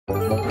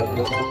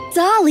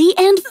Dolly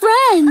and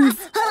Friends!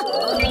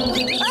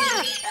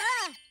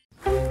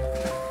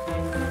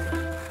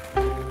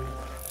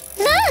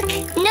 Look!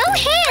 No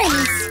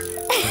hands!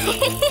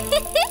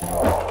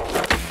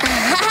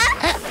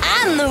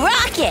 I'm the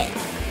rocket!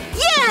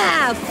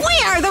 Yeah! We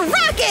are the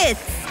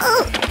Rockets!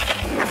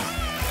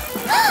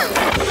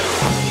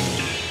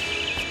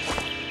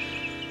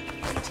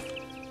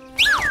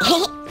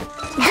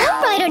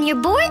 Don't ride on your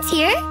boards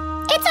here.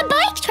 It's a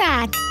bike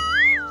track.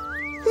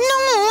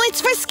 No,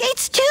 it's for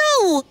skates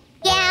too!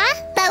 Yeah,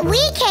 but we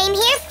came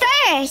here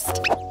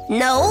first.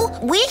 No,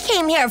 we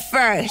came here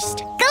first.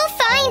 Go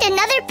find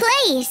another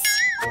place.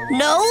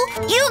 No,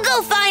 you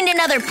go find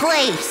another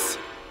place.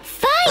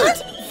 Fight!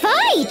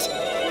 Fight!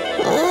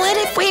 What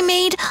if we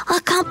made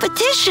a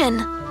competition?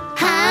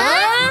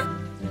 Huh?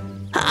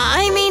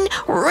 I mean,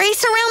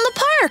 race around the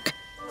park.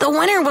 The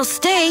winner will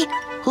stay,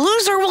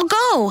 loser will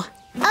go.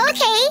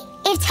 Okay,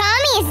 if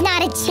Tommy is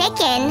not a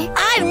chicken.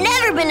 I've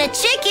never been a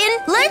chicken.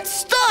 Let's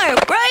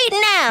start right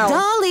now.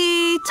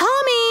 Dolly,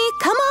 Tommy,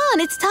 come on,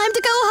 it's time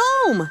to go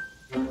home.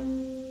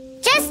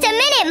 Just a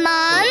minute,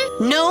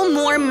 Mom. No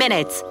more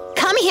minutes.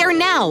 Come here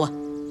now.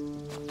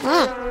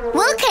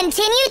 We'll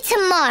continue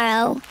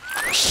tomorrow.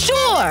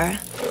 Sure.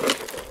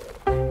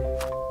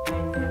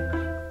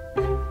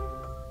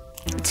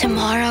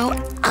 Tomorrow,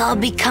 I'll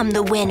become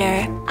the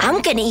winner.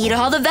 I'm gonna eat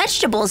all the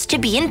vegetables to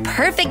be in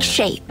perfect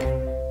shape.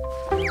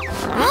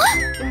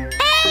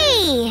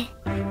 Hey!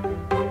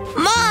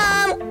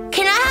 Mom,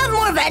 can I have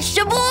more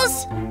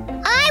vegetables?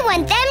 I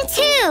want them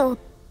too.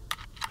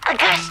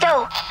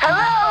 Augusto,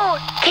 hello?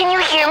 Can you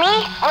hear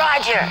me?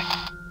 Roger.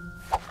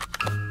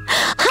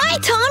 Hi,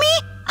 Tommy.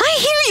 I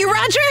hear you,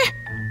 Roger.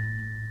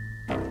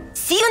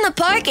 See you in the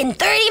park in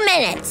 30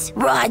 minutes,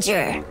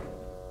 Roger.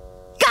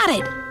 Got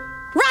it.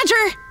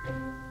 Roger.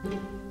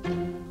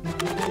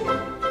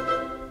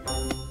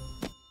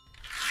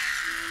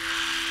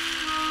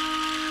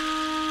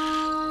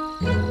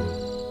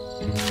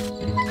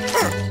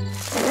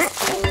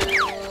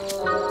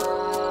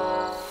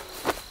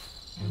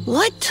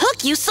 What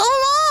took you so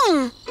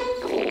long?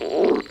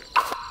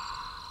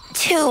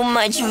 Too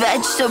much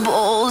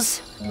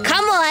vegetables.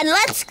 Come on,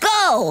 let's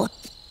go.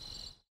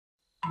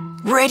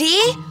 Ready?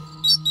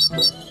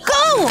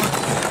 Go!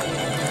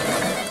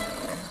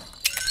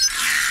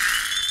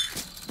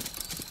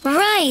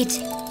 Right.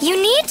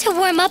 You need to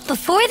warm up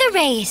before the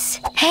race.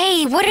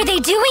 Hey, what are they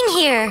doing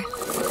here?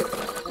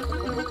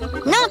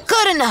 Not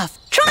good enough.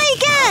 Try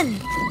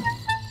again.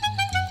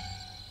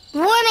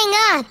 Warming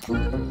up.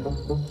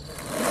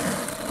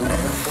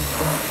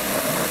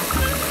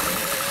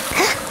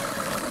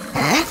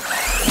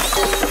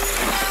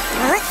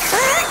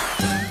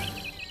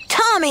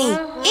 Tommy,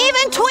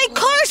 even toy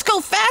cars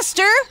go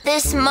faster.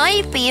 This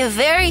might be a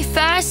very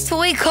fast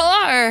toy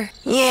car.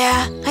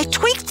 Yeah, I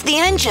tweaked the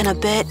engine a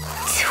bit.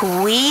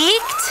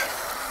 Tweaked?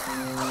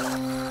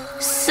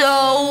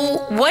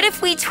 So, what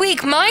if we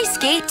tweak my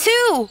skate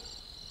too?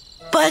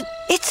 But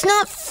it's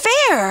not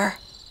fair.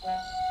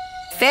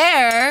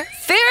 Fair?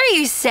 Fair,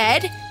 you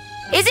said?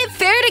 Is it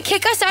fair to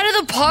kick us out of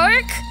the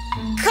park?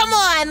 Come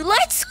on,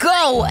 let's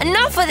go.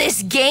 Enough of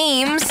this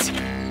games.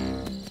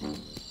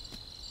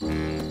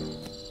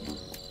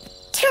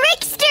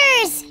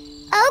 Tricksters!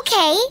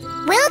 Okay,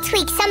 we'll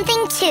tweak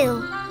something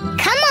too.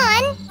 Come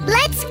on,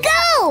 let's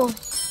go!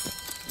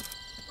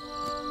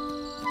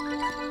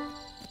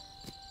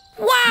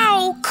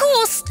 Wow,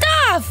 cool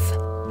stuff!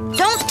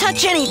 Don't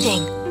touch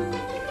anything.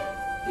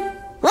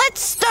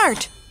 Let's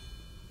start.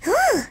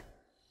 Oh,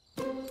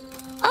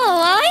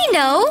 I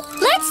know.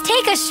 Let's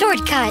take a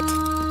shortcut.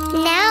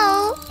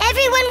 Now,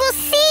 everyone will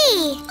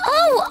see.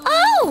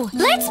 Oh!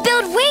 Let's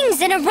build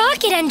wings and a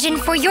rocket engine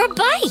for your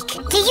bike.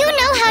 Do you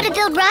know how to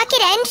build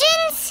rocket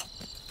engines?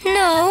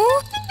 No.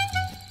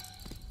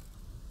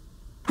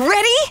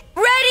 Ready?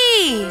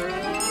 Ready!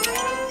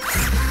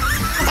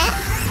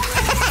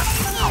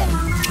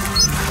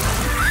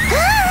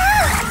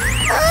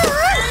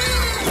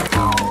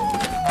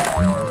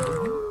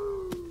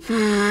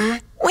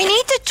 We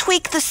need to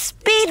tweak the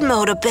speed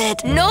mode a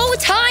bit. No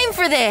time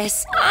for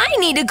this. I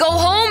need to go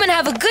home and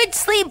have a good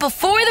sleep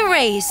before the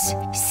race.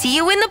 See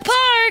you in the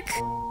park.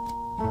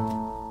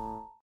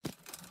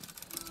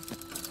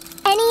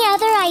 Any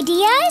other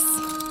ideas?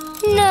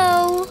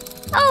 No.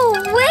 Oh,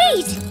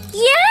 wait!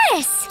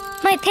 Yes!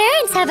 My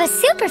parents have a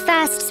super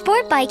fast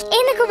sport bike in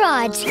the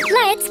garage.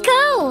 Let's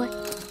go!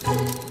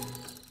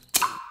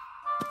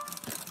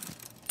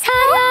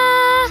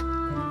 Ta-da!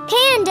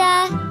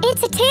 Panda,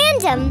 it's a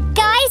tandem.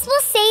 Guys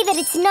will say that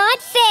it's not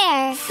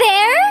fair.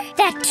 Fair?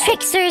 That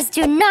tricksters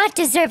do not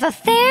deserve a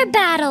fair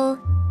battle.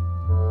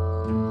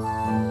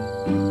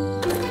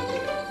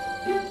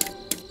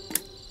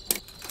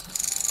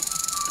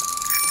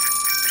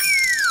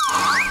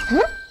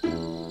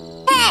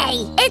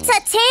 Hey, it's a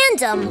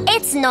tandem.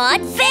 It's not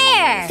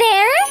fair.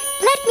 Fair?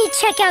 Let me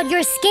check out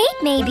your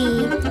skate,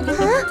 maybe.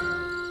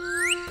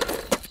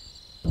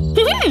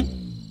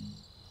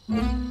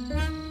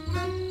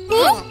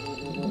 Huh?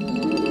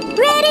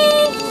 Ready,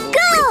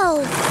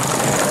 go!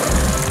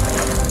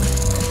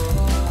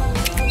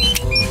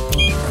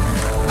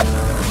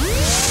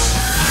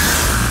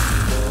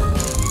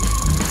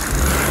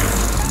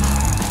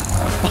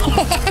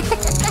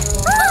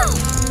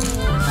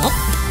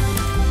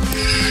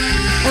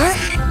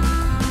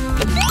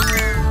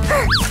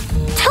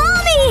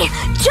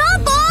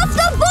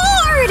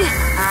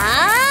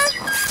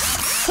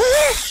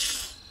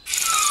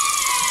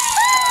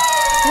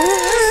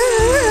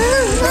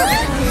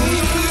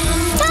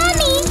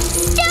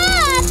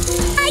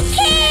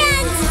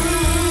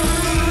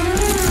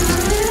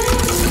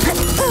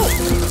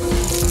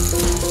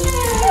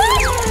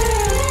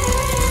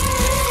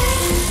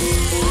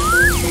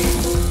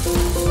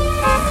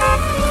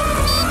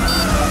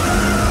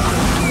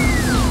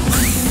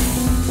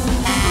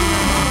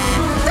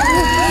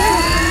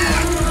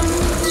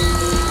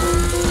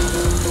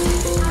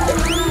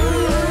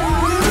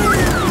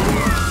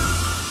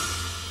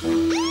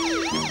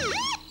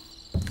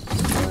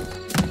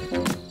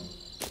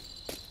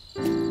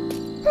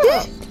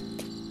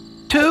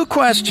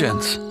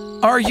 questions.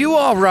 Are you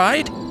all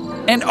right?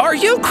 And are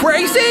you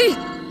crazy?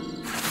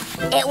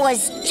 It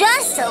was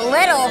just a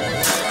little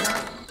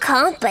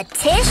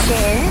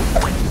competition.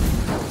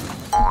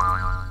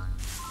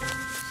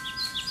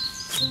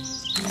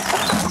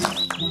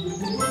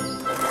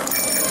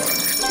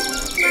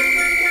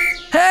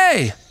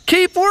 Hey,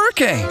 keep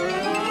working.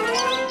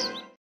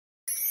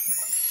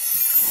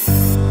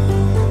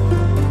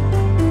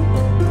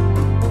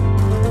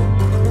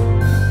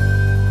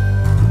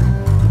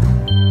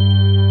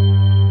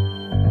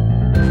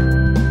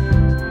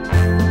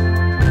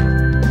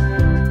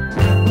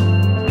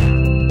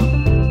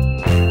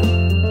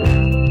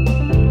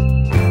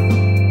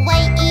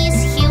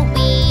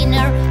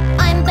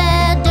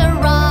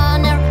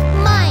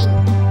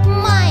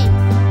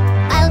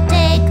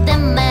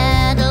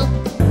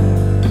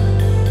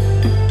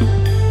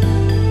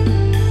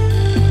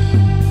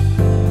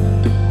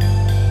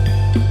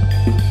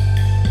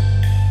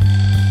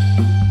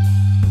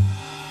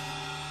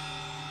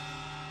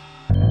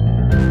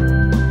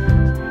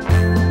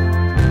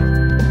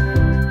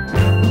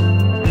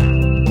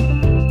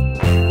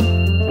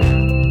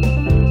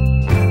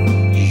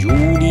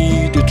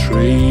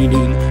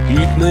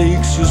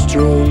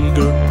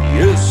 Stronger,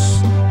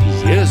 yes,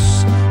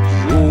 yes,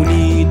 you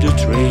need the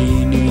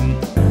training.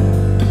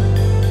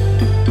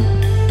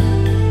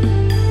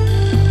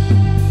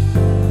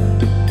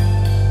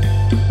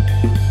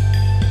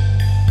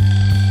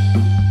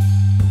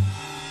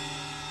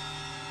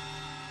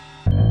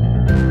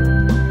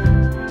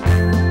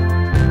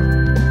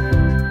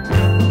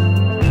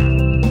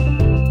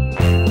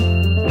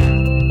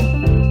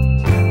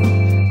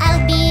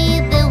 I'll be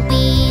the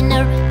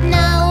winner.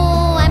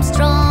 Now I'm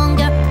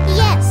stronger.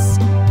 Yes,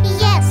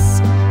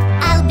 yes,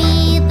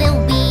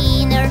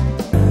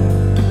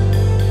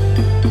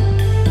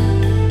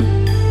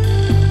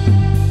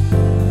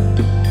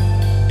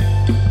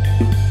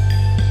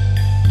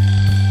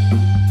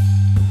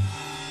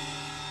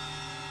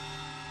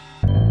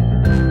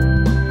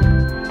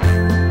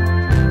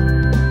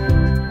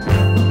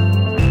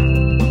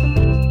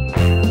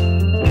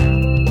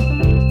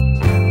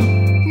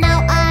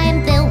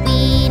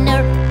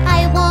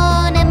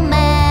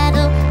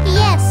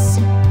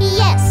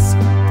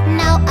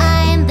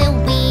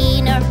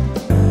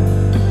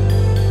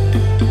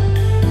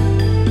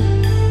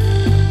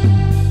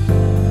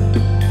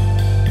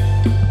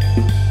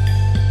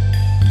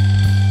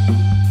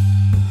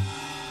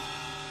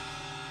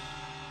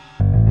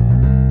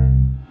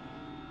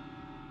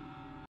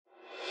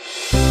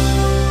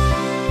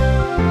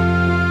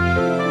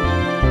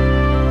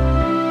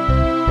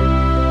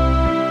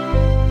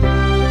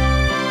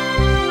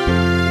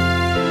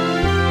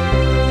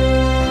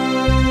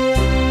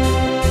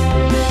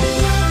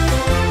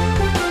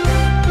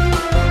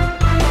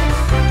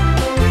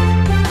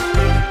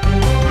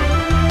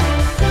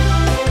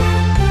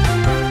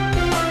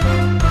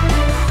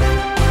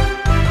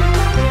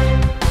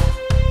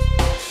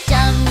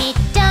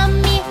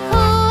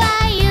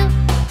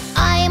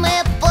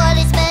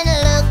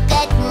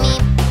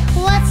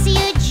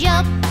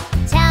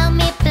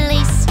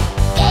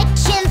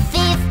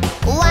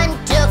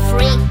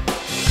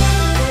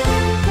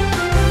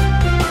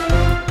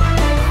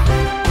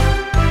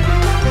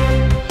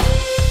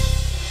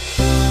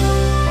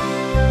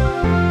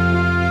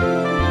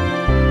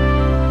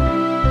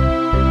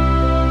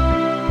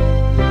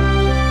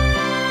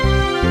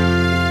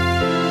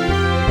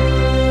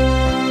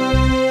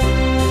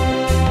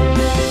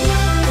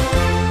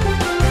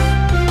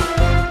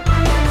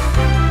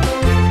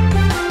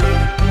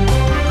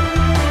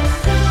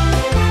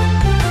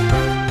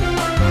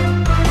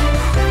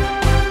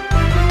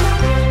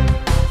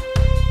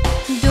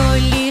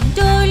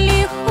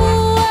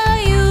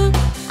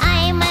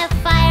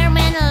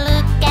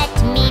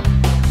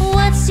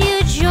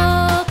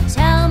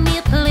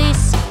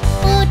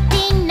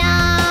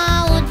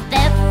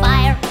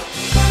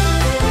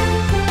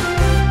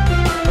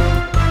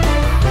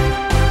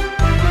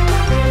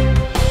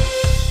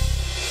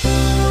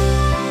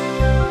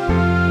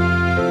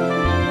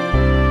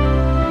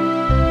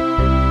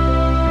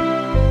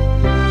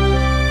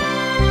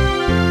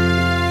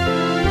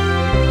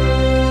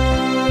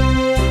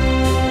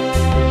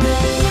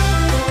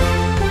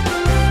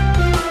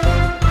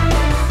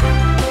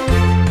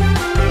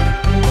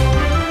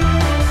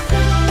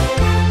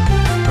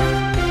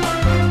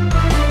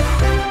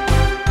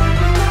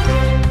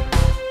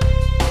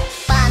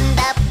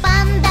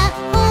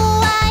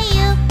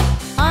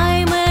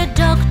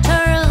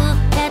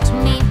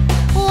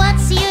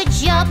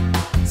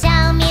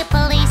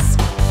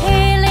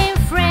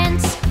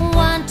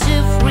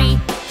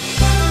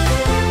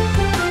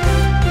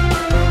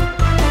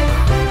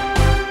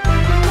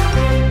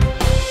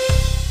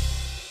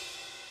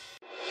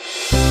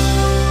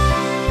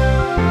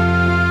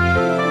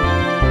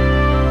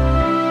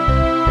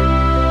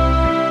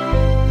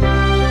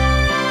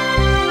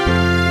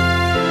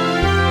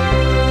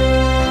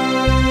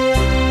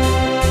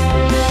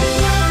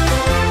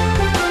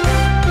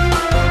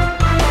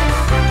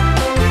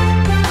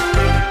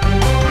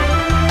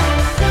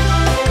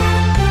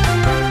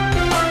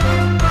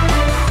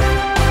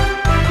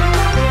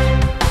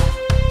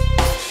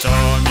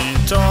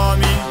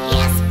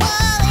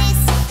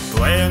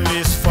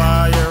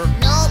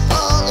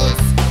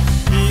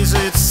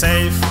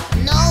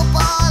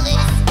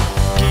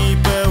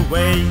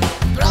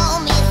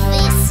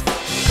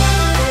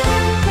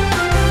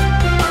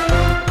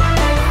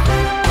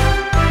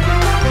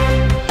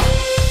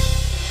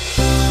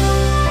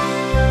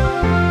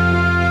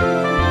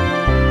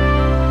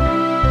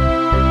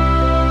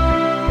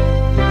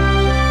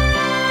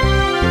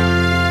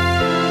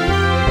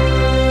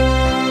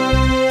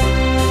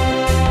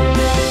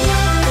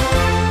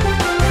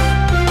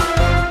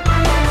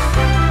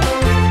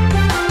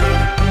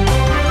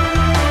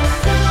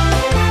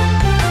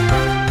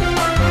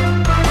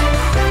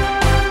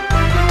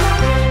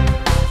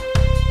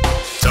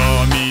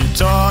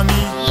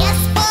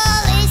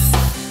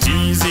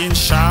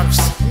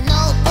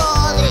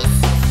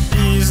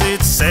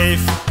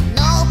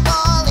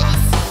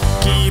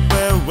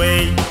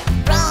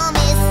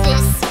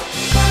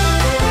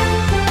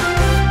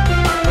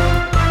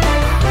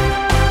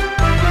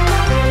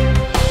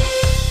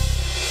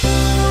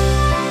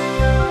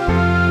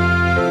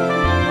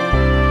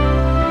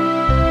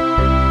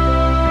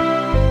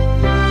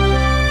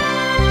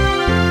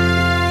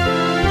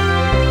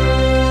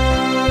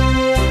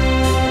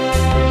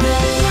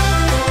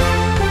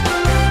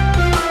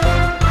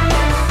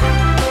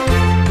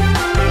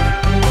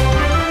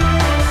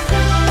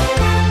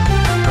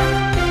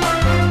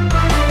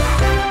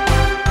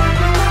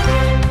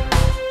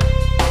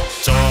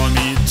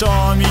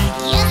 Tommy?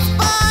 Yes,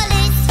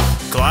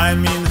 police.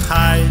 Climbing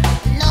high?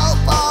 No,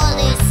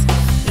 police.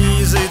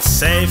 Is it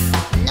safe?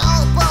 No,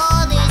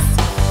 police.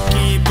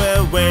 Keep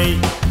away.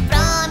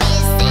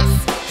 Promises.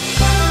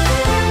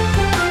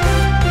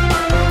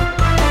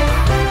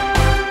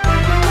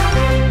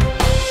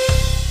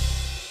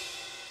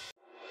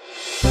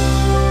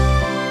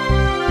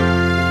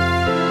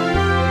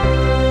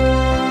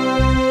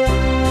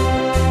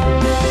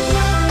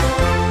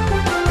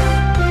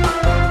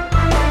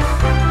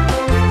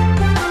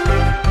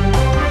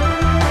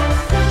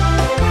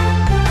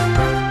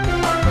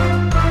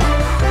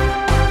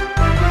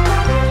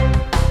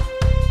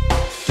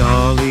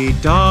 Dolly,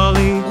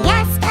 Dolly,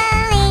 Yes,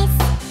 police.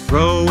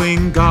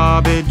 throwing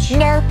garbage,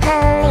 No,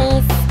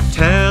 police.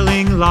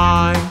 telling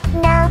lie,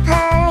 No,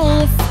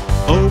 police.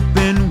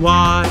 open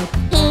wide.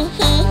 Hee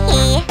hee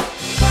hee.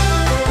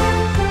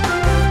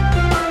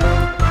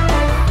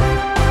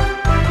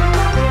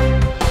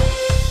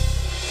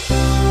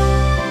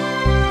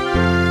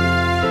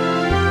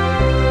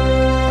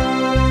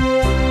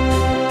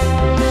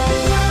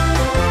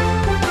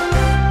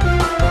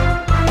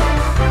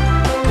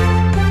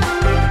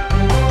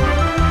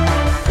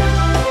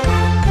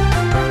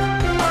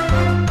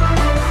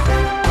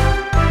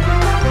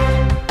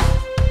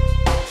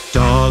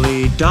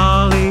 Dolly,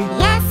 Dolly,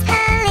 Yes,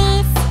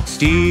 police.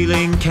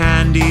 stealing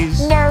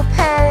candies, No,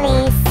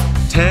 police.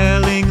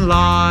 telling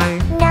lie,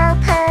 No,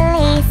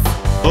 police.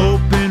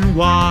 open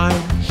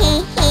wide.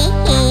 Hee hee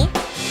hee.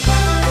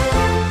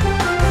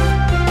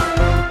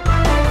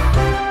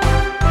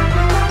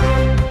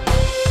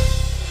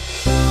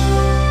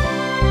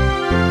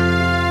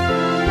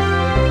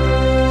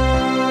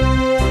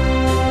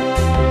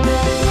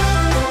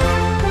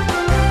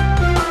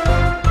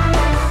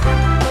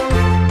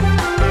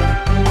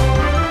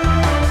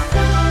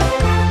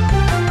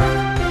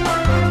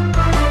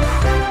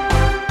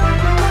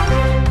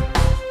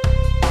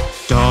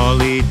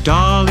 Dolly,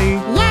 Dolly,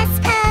 Yes,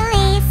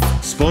 police.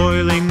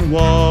 spoiling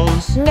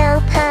walls,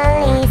 No,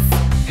 police.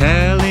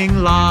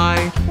 telling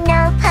lie,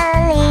 No,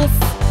 police.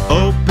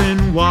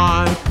 open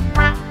wide.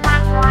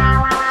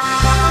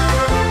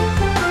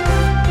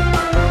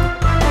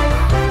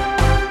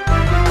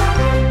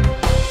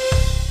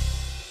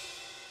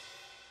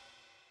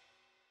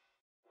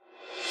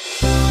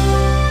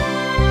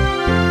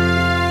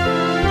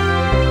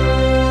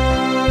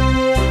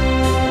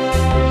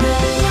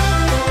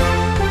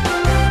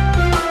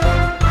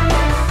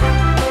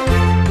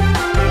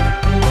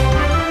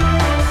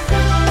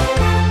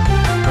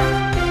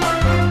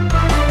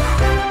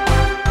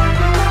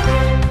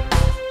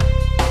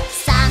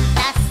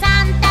 Santa,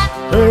 Santa,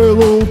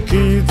 Hello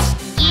kids,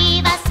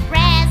 give us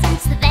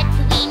presents that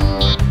we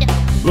need.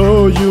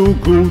 were you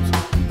good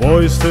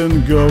boys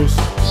and girls?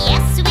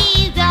 Yes,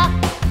 we go.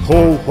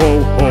 Ho ho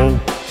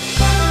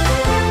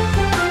ho.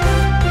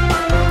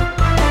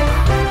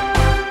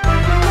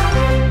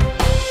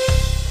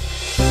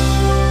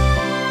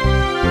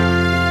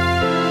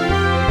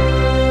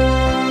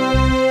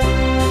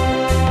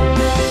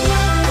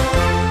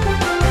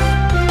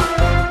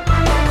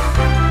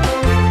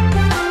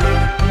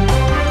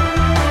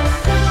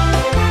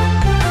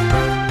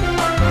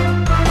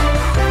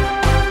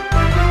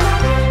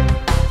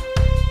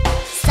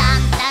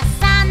 Santa,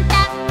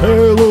 Santa,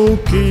 Hello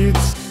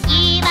kids,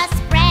 give us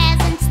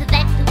presents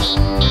that we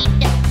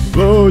need.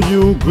 were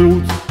you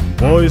good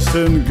boys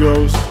and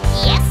girls?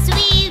 Yes,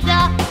 we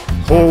go.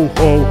 Ho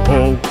ho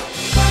ho.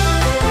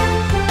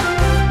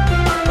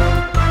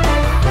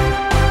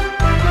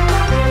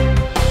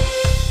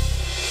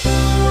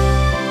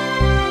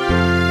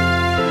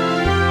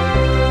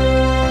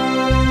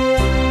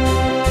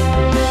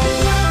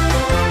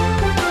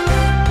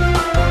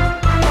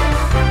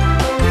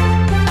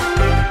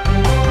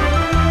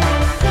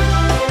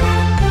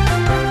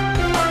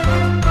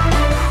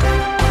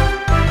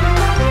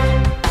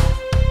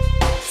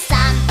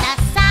 Santa,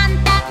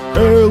 Santa,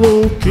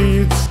 Hello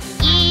kids,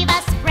 give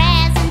us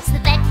presents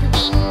that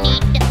we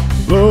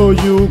need. were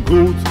you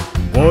good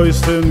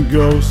boys and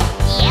girls?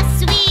 Yes,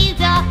 we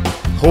go.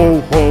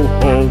 Ho ho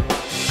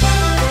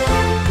ho.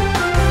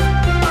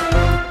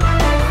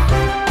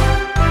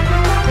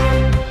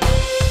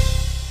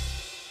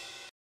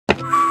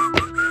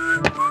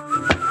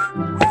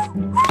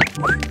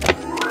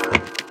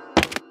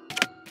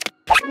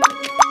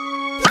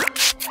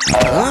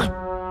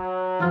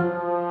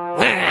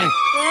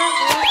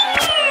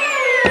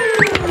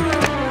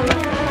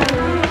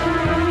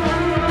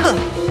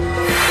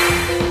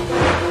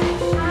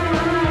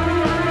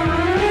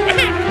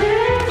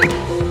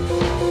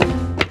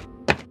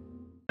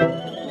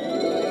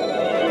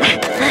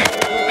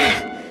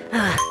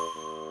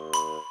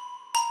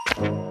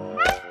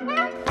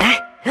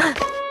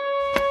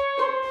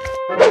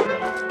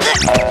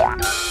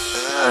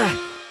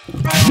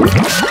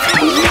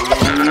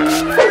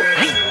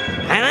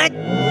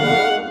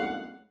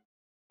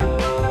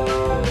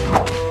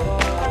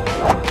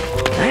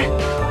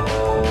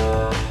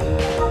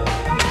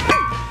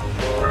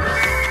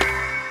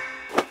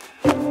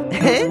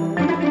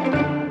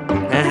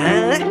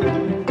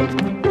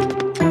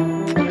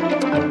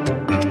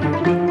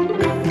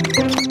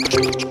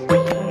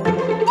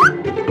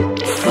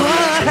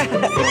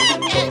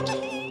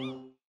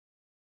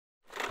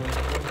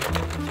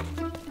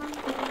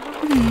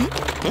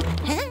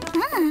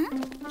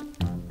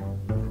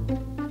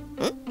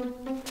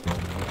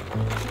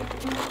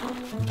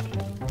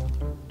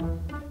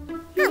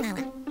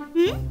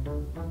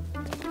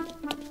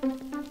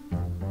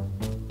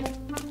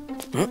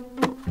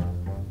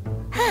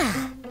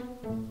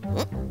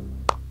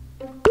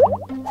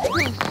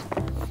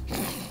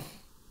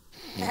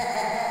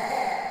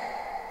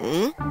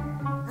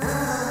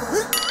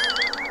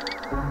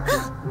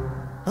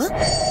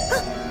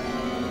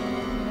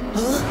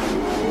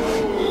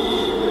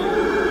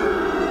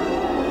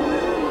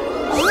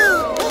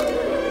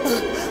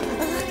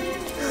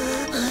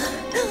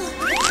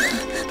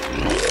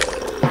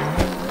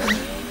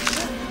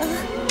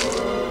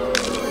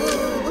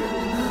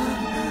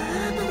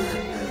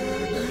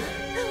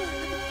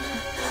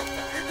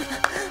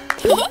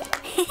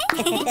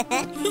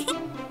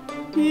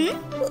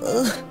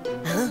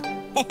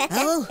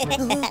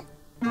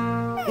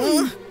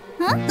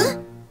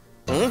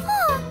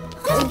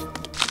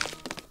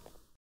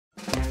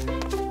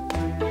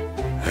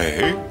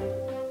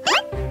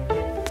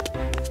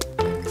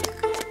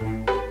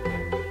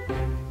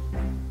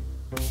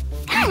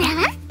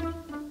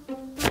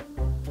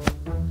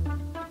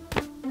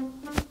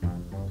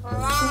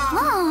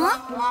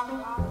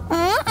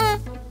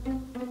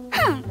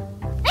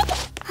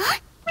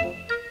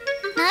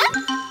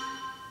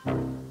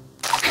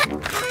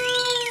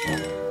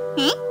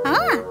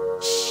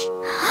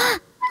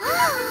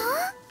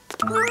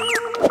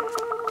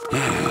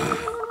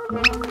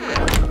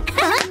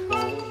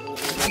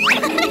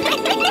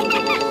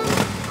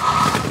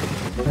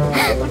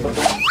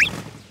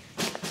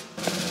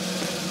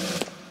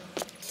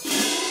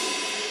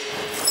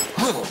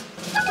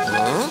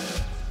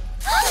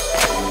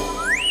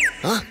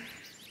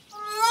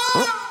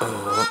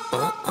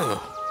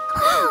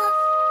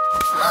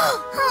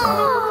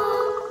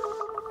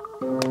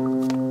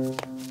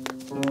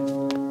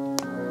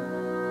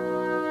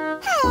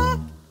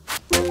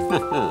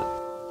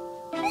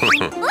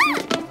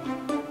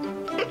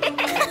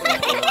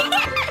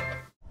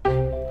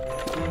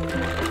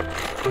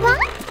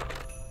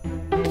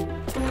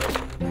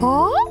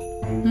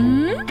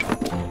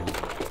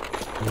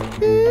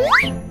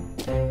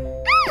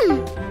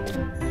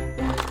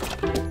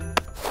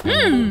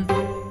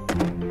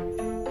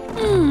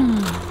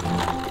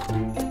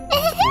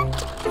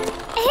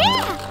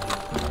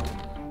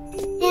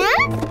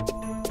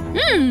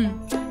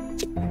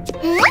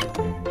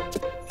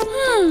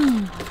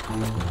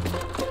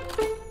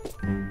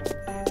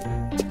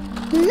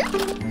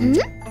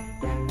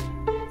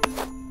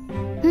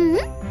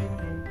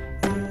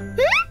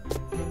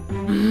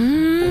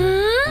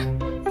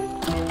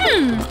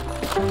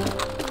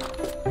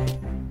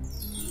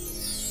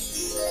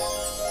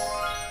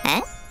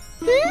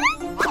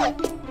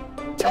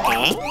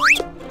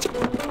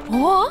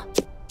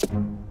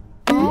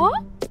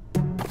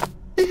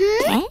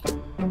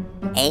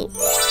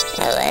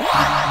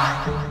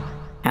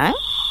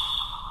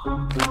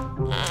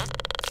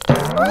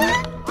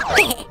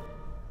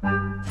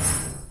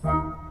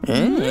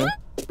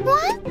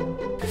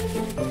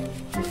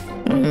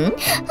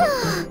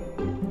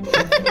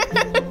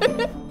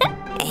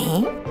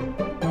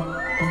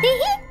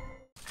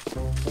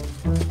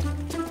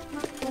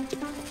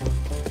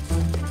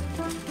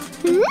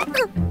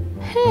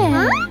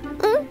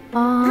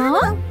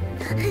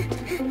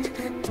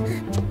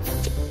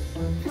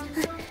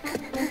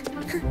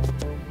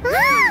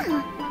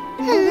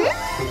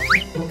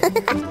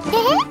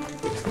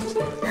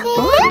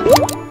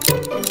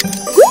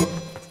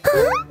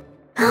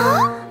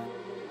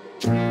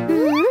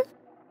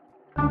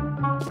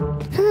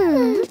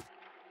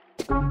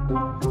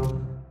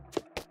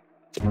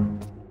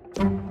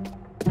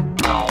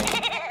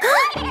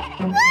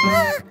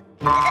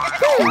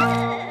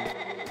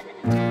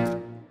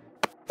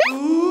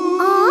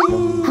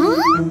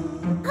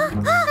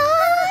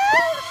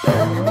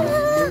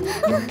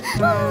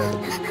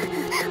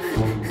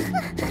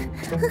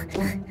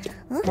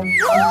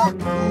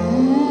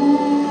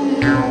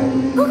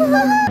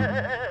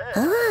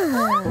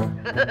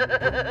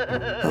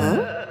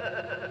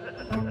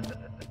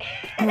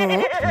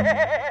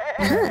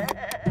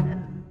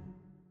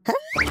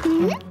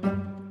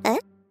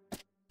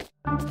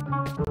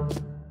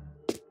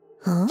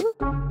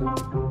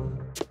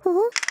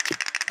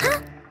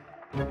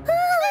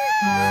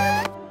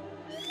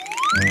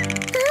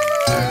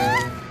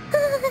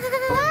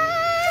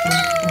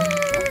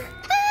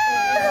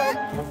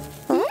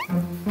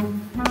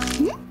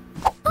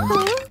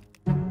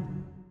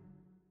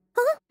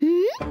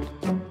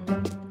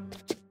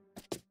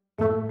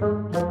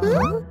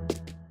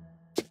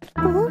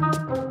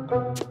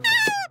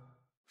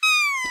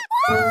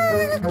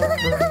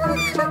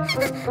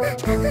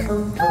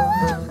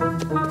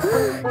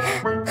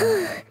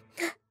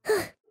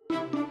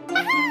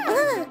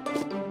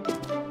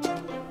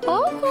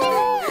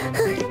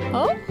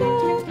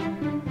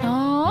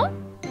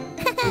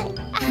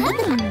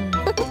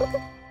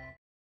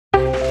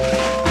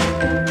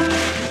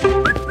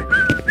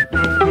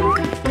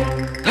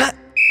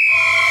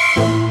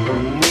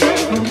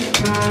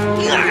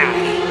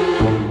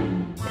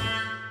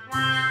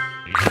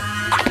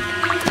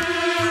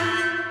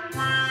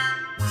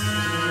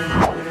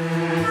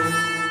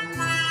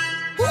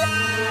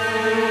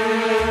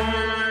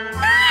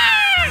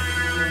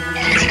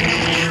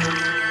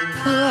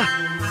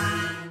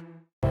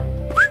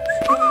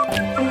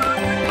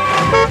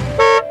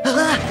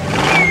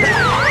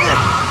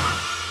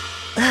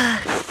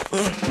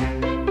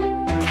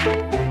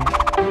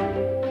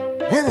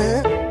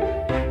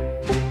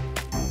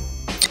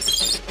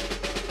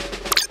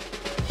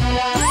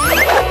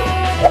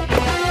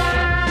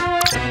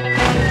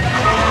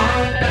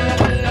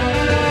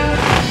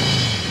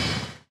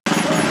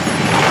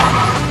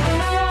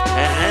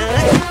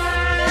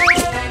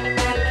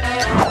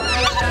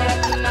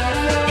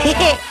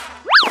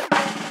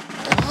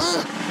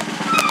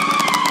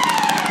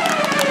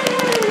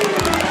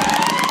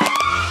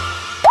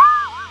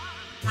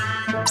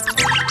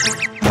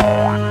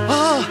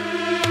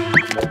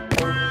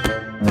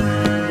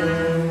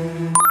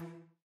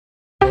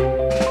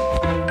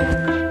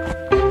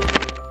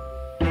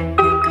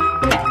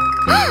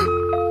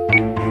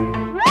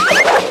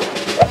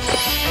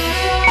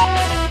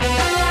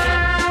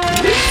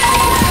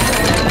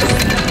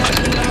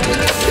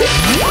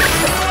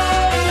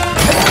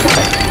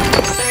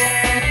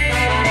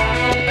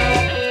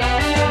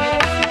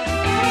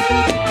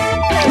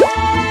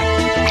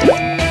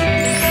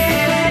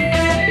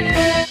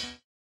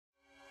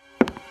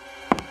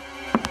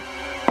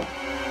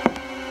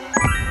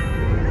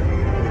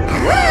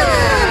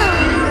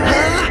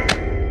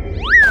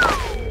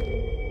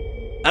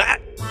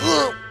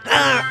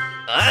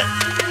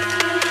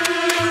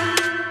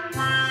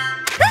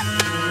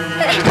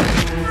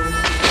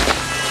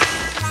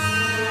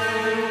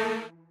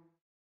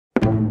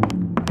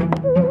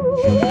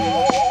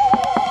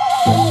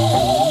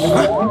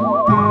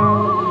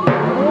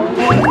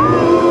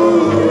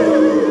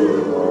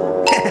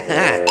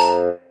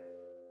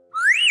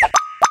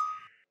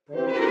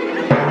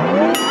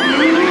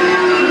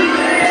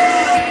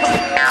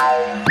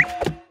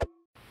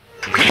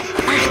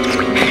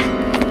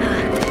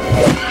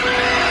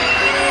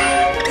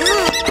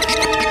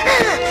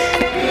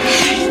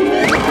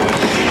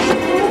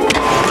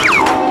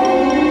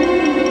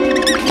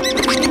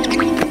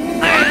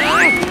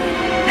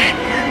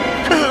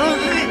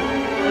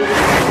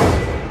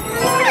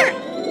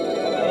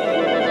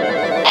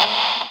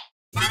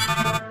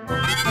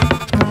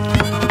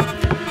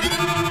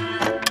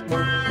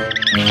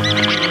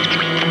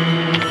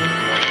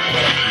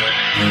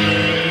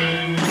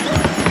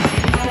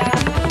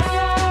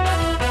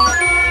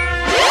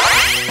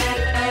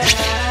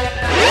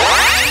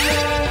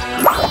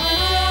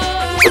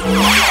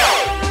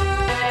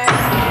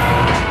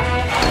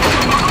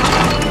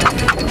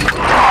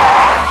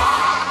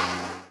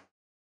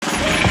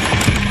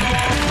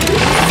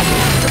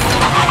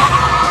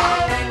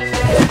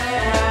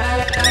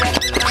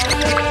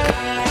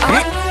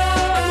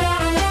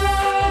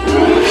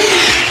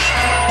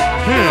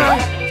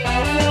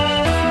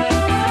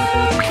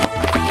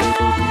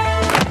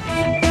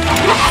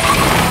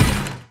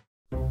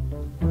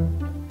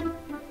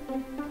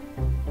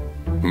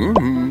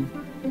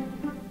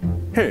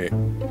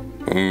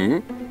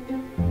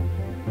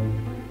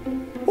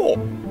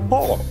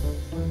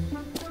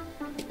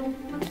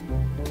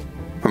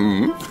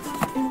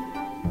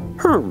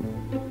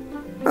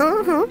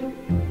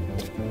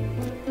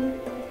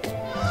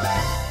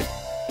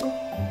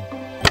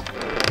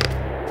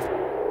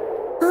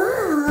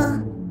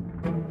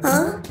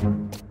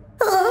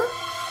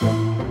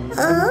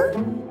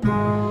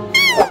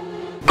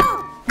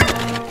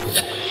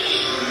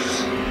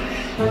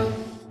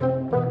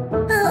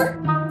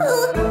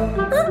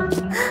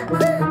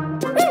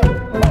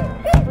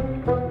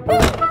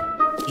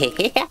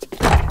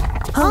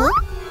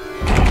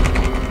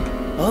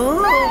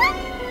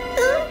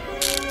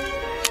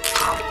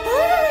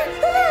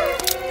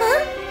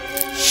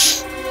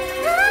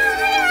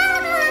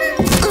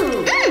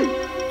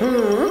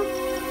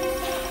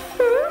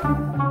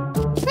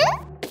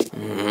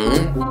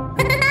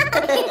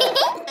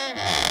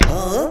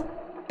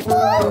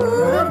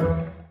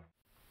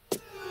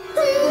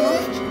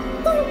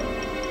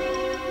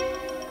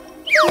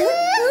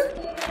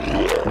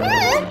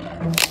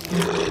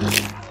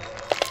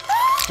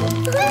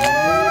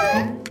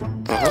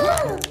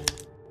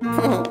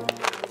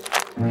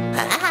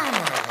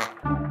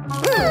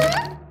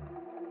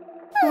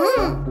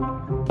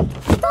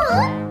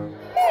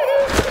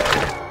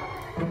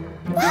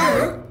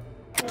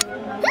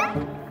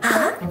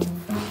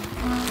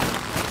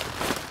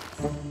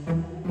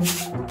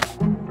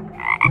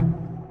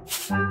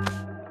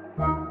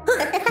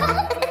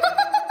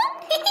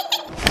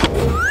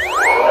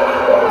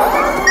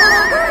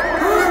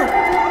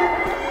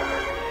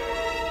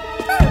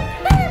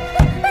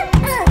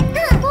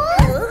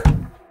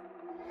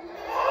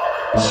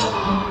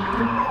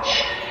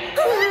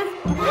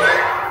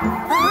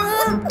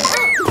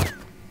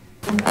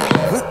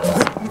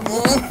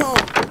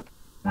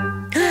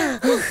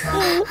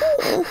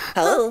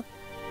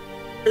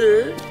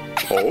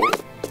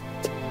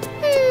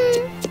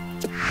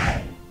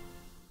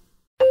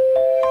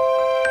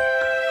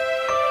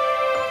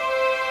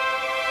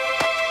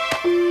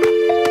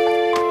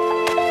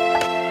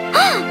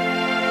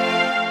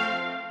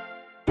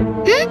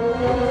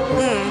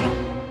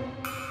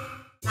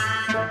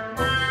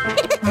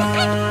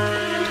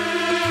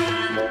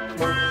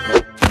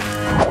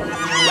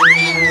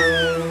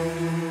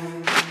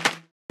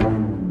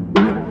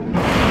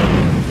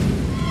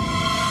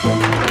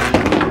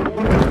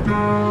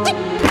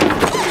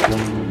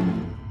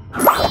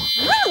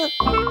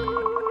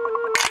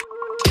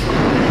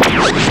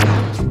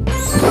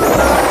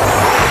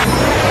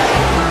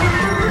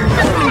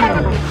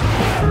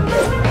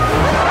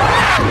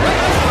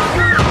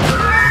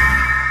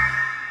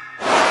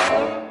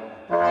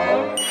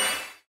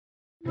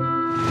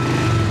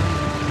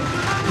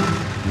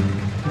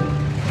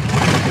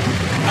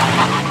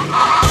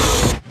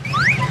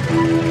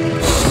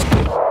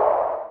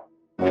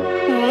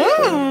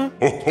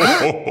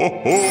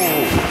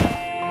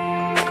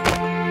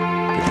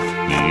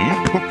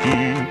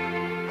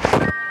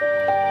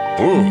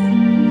 Oh.